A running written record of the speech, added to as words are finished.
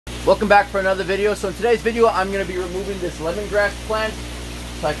Welcome back for another video. So in today's video, I'm going to be removing this lemongrass plant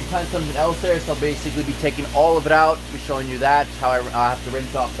so I can plant something else there. So I'll basically be taking all of it out, be showing you that, how I have to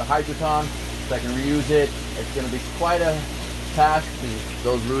rinse off the hydroton so I can reuse it. It's going to be quite a task because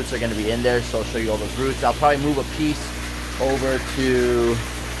those roots are going to be in there, so I'll show you all those roots. I'll probably move a piece over to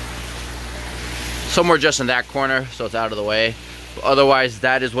somewhere just in that corner so it's out of the way. But otherwise,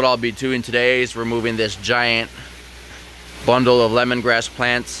 that is what I'll be doing today, is removing this giant bundle of lemongrass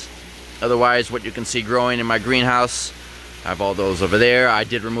plants. Otherwise, what you can see growing in my greenhouse, I have all those over there. I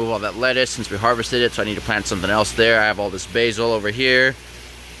did remove all that lettuce since we harvested it, so I need to plant something else there. I have all this basil over here,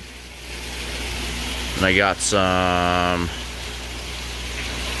 and I got some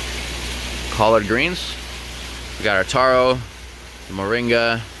collard greens. We got our taro, the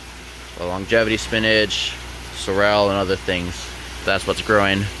moringa, the longevity spinach, sorrel, and other things. That's what's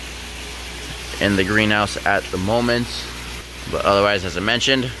growing in the greenhouse at the moment. But otherwise, as I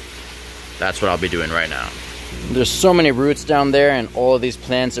mentioned, that's what I'll be doing right now. There's so many roots down there, and all of these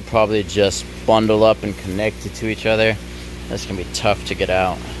plants are probably just bundled up and connected to each other. That's gonna be tough to get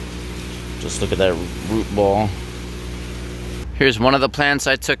out. Just look at that root ball. Here's one of the plants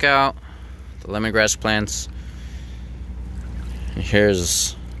I took out, the lemongrass plants. And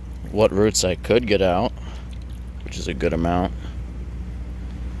here's what roots I could get out, which is a good amount.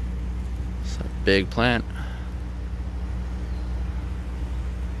 It's a big plant.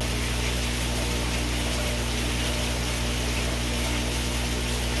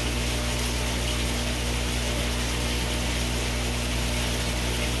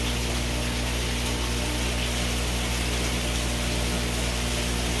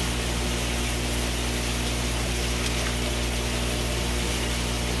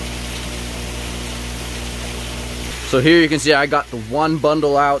 So here you can see I got the one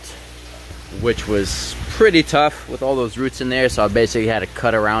bundle out, which was pretty tough with all those roots in there. So I basically had to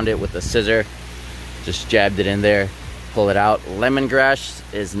cut around it with a scissor. Just jabbed it in there, pull it out. Lemongrass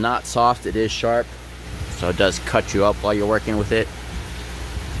is not soft, it is sharp. So it does cut you up while you're working with it.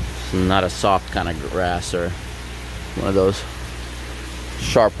 It's not a soft kind of grass or one of those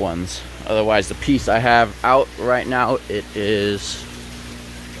sharp ones. Otherwise, the piece I have out right now, it is,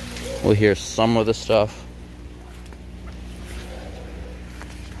 well, here's some of the stuff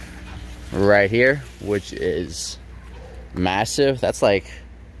right here, which is massive. That's like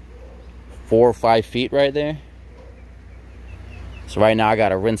 4 or 5 feet right there. So right now I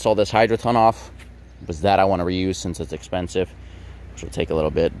gotta rinse all this hydroton off, because that I want to reuse since it's expensive, which will take a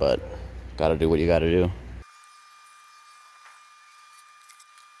little bit, but gotta do what you gotta do.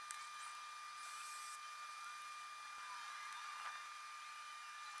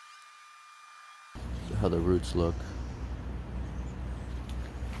 So how the roots look.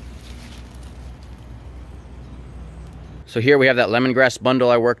 So here we have that lemongrass bundle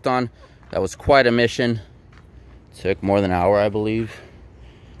I worked on. That was quite a mission. Took more than an hour, I believe.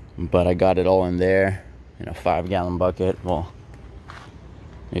 But I got it all in there in a 5-gallon bucket. Well,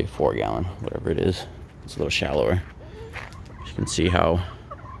 maybe 4-gallon, whatever it is. It's a little shallower. You can see how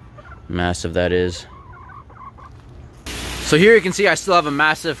massive that is. So here you can see I still have a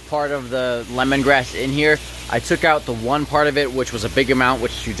massive part of the lemongrass in here. I took out the one part of it, which was a big amount,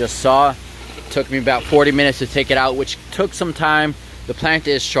 which you just saw. Took me about 40 minutes to take it out, which took some time. The plant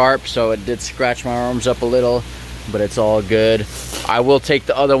is sharp, so it did scratch my arms up a little, but it's all good. I will take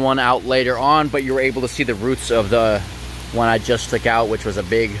the other one out later on, but you were able to see the roots of the one I just took out, which was a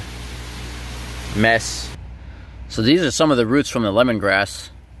big mess. So these are some of the roots from the lemongrass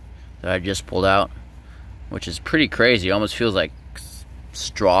that I just pulled out, which is pretty crazy. It almost feels like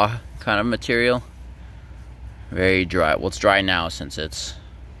straw kind of material. Very dry. Well, it's dry now since it's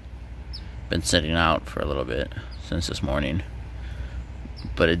been sitting out for a little bit since this morning,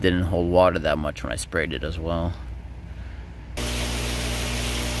 but it didn't hold water that much when I sprayed it as well.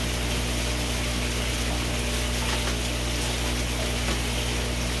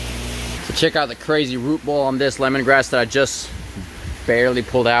 So check out the crazy root ball on this lemongrass that I just barely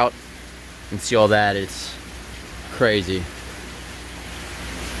pulled out. You can see all that. It's crazy.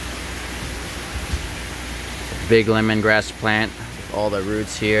 Big lemongrass plant with all the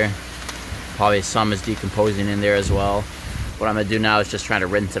roots here. Probably some is decomposing in there as well. What I'm gonna do now is just trying to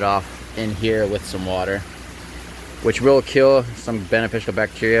rinse it off in here with some water, which will kill some beneficial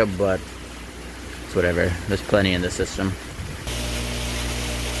bacteria, but it's whatever. There's plenty in the system.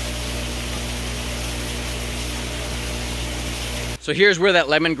 So here's where that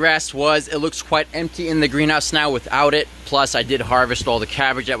lemongrass was. It looks quite empty in the greenhouse now without it. Plus I did harvest all the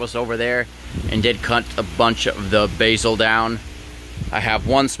cabbage that was over there and did cut a bunch of the basil down. I have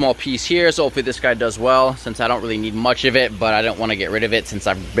one small piece here, so hopefully this guy does well, since I don't really need much of it, but I don't want to get rid of it since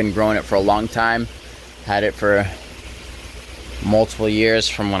I've been growing it for a long time. Had it for multiple years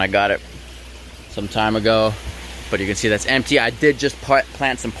from when I got it some time ago. But you can see that's empty. I did just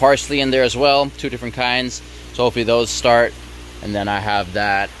plant some parsley in there as well, 2 different kinds. So hopefully those start. And then I have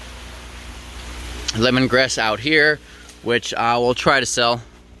that lemongrass out here, which I will try to sell.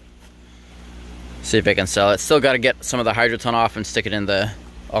 See if I can sell it. Still got to get some of the hydroton off and stick it in the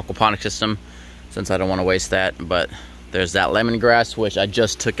aquaponic system, since I don't want to waste that. But there's that lemongrass, which I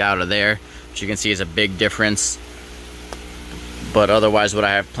just took out of there, which you can see is a big difference. But otherwise, what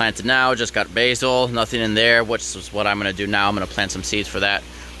I have planted now, just got basil, nothing in there, which is what I'm going to do now. I'm going to plant some seeds for that,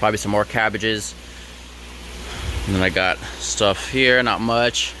 probably some more cabbages. And then I got stuff here, not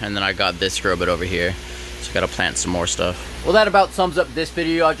much, and then I got this grow bed over here. So I got to plant some more stuff. Well, that about sums up this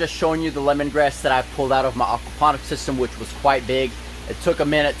video. I've just shown you the lemongrass that I pulled out of my aquaponic system, which was quite big. It took a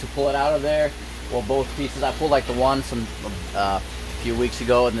minute to pull it out of there. Well, both pieces. I pulled like the one a few weeks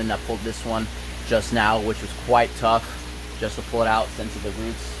ago, and then I pulled this one just now, which was quite tough just to pull it out since of the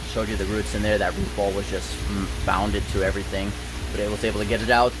roots. Showed you the roots in there. That root ball was just bounded to everything, but I was able to get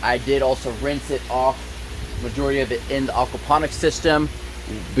it out. I did also rinse it off, majority of it in the aquaponic system,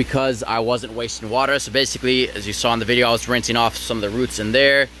 because I wasn't wasting water. So basically, as you saw in the video, I was rinsing off some of the roots in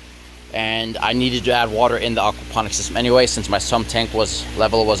there, and I needed to add water in the aquaponic system anyway, since my sump tank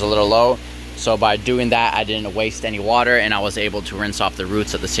level was a little low. So by doing that, I didn't waste any water, and I was able to rinse off the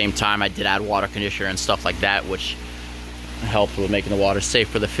roots at the same time. I did add water conditioner and stuff like that, which helped with making the water safe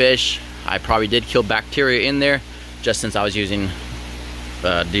for the fish. I probably did kill bacteria in there, just since I was using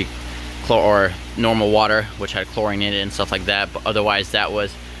or normal water, which had chlorine in it and stuff like that. But otherwise, that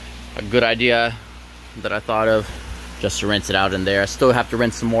was a good idea that I thought of, just to rinse it out in there. I still have to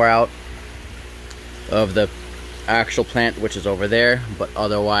rinse some more out of the actual plant, which is over there, but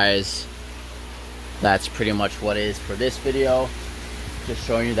otherwise that's pretty much what it is for this video. Just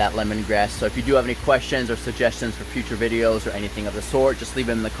showing you that lemongrass. So if you do have any questions or suggestions for future videos or anything of the sort, just leave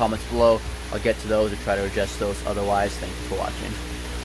them in the comments below. I'll get to those or try to adjust those. Otherwise, thank you for watching.